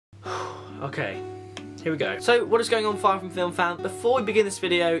Okay, here we go. So, what is going on, Far From Film fan? Before we begin this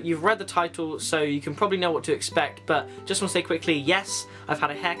video, you've read the title, so you can probably know what to expect, but just want to say quickly, yes, I've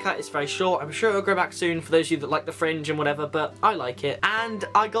had a haircut, it's very short, I'm sure it'll grow back soon for those of you that like the fringe and whatever, but I like it. And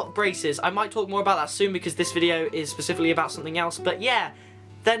I got braces. I might talk more about that soon because this video is specifically about something else, but yeah,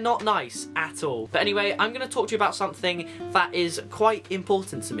 they're not nice at all. But anyway, I'm going to talk to you about something that is quite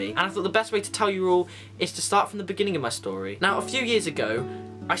important to me, and I thought the best way to tell you all is to start from the beginning of my story. Now, a few years ago,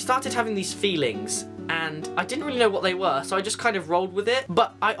 I started having these feelings, and I didn't really know what they were, so I just kind of rolled with it,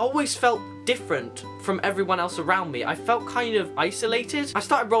 but I always felt different from everyone else around me. I felt kind of isolated. I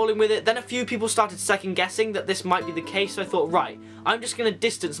started rolling with it, then a few people started second guessing that this might be the case, so I thought, right, I'm just going to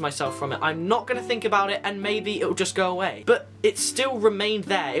distance myself from it. I'm not going to think about it, and maybe it'll just go away. But it still remained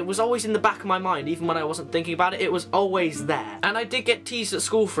there. It was always in the back of my mind, even when I wasn't thinking about it, it was always there. And I did get teased at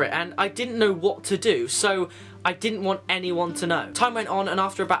school for it, and I didn't know what to do, so I didn't want anyone to know. Time went on, and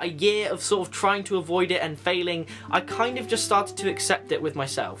after about a year of sort of trying to avoid it and failing, I kind of just started to accept it with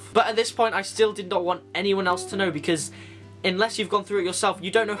myself. But at this point, I still did not want anyone else to know, because unless you've gone through it yourself,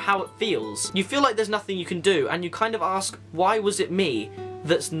 you don't know how it feels. You feel like there's nothing you can do, and you kind of ask, why was it me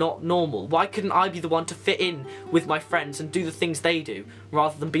that's not normal? Why couldn't I be the one to fit in with my friends and do the things they do,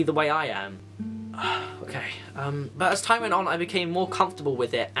 rather than be the way I am? Okay, but as time went on, I became more comfortable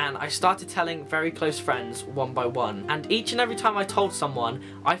with it, and I started telling very close friends one by one. And each and every time I told someone,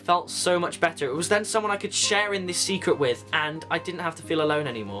 I felt so much better. It was then someone I could share in this secret with, and I didn't have to feel alone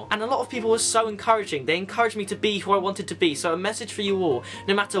anymore. And a lot of people were so encouraging. They encouraged me to be who I wanted to be. So a message for you all,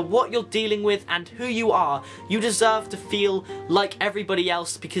 no matter what you're dealing with and who you are, you deserve to feel like everybody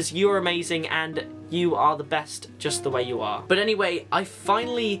else, because you're amazing and you are the best just the way you are. But anyway, I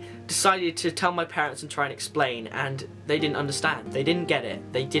finally decided to tell my parents and try and explain, and they didn't understand. They didn't get it.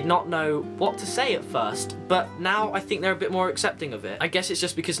 They did not know what to say at first, but now I think they're a bit more accepting of it. I guess it's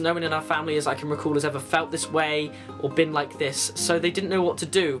just because no one in our family, as I can recall, has ever felt this way or been like this, so they didn't know what to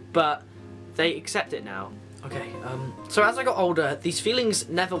do, but they accept it now. Okay, so as I got older, these feelings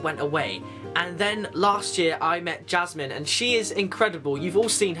never went away. And then last year I met Jasmine, and she is incredible. You've all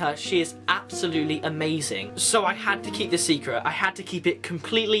seen her. She is absolutely amazing. So I had to keep this secret. I had to keep it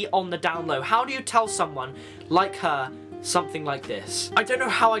completely on the down low. How do you tell someone like her something like this? I don't know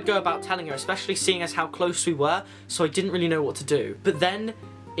how I'd go about telling her, especially seeing as how close we were, so I didn't really know what to do. But then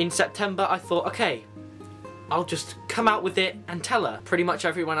in September I thought, okay, I'll just come out with it and tell her. Pretty much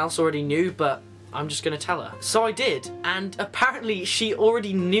everyone else already knew, but I'm just gonna tell her. So I did, and apparently she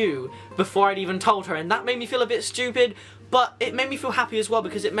already knew before I'd even told her, and that made me feel a bit stupid, but it made me feel happy as well,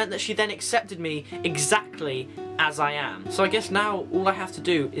 because it meant that she then accepted me exactly as I am. So I guess now all I have to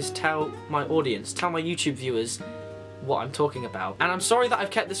do is tell my audience, tell my YouTube viewers what I'm talking about. And I'm sorry that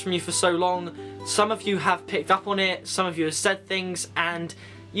I've kept this from you for so long. Some of you have picked up on it, some of you have said things, and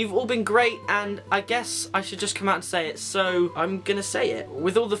you've all been great, and I guess I should just come out and say it, so I'm gonna say it.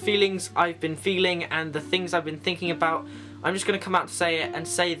 With all the feelings I've been feeling and the things I've been thinking about, I'm just gonna come out and say it, and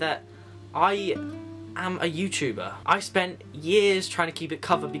say that I am a YouTuber. I spent years trying to keep it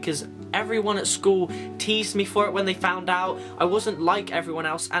covered because everyone at school teased me for it when they found out. I wasn't like everyone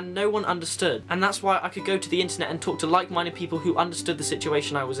else, and no one understood. And that's why I could go to the internet and talk to like-minded people who understood the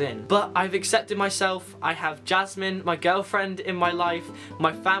situation I was in. But I've accepted myself. I have Jasmine, my girlfriend, in my life.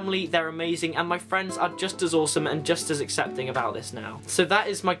 My family, they're amazing, and my friends are just as awesome and just as accepting about this now. So that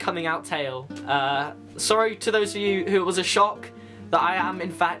is my coming out tale. Sorry to those of you who it was a shock that I am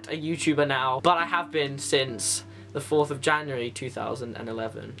in fact a YouTuber now, but I have been since the 4th of January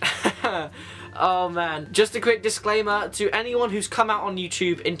 2011. Oh man. Just a quick disclaimer to anyone who's come out on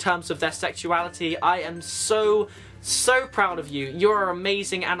YouTube in terms of their sexuality. I am so proud of you. You're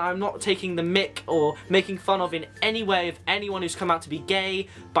amazing, and I'm not taking the mick or making fun of in any way of anyone who's come out to be gay,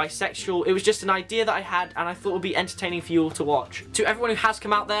 bisexual. It was just an idea that I had, and I thought it would be entertaining for you all to watch. To everyone who has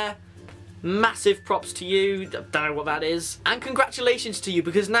come out there, massive props to you, don't know what that is, and congratulations to you,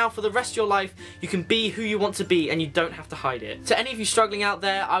 because now for the rest of your life you can be who you want to be and you don't have to hide it. To any of you struggling out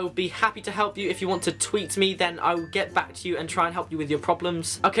there, I will be happy to help you. If you want to tweet me, then I will get back to you and try and help you with your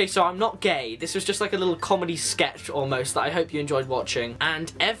problems. Okay, so I'm not gay. This was just like a little comedy sketch almost that I hope you enjoyed watching,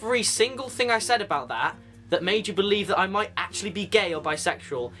 and every single thing I said about that made you believe that I might actually be gay or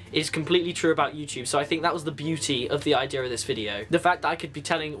bisexual is completely true about YouTube. So I think that was the beauty of the idea of this video. The fact that I could be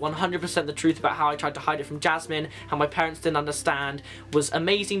telling 100% the truth about how I tried to hide it from Jasmine, how my parents didn't understand, was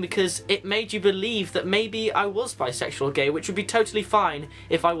amazing, because it made you believe that maybe I was bisexual or gay, which would be totally fine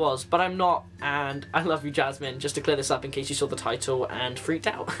if I was, but I'm not, and I love you, Jasmine, just to clear this up in case you saw the title and freaked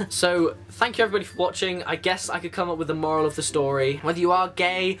out. So thank you everybody for watching. I guess I could come up with the moral of the story. Whether you are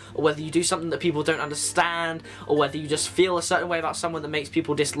gay or whether you do something that people don't understand, understand, or whether you just feel a certain way about someone that makes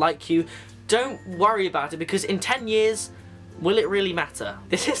people dislike you, don't worry about it, because in 10 years, will it really matter?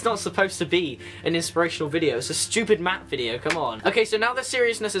 This is not supposed to be an inspirational video. It's a stupid map video, come on. Okay, so now the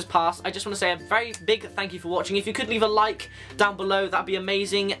seriousness has passed, I just want to say a very big thank you for watching. If you could leave a like down below, that'd be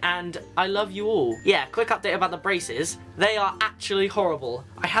amazing, and I love you all. Yeah, quick update about the braces. They are actually horrible.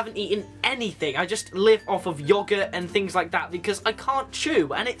 I haven't eaten anything. I just live off of yogurt and things like that because I can't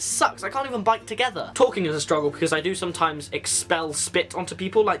chew, and it sucks. I can't even bite together. Talking is a struggle because I do sometimes expel spit onto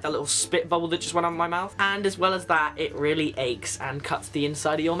people, like that little spit bubble that just went out of my mouth. And as well as that, it really aches and cuts the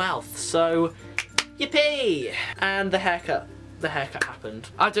inside of your mouth. So, yippee! And the haircut happened.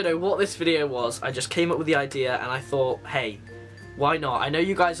 I don't know what this video was. I just came up with the idea and I thought, hey, why not? I know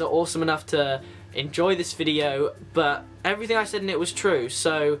you guys are awesome enough to enjoy this video, but everything I said in it was true.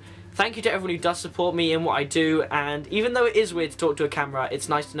 So thank you to everyone who does support me in what I do, and even though it is weird to talk to a camera, it's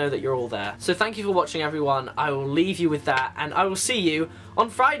nice to know that you're all there. So thank you for watching, everyone. I will leave you with that, and I will see you on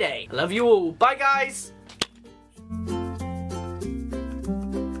Friday. I love you all. Bye, guys!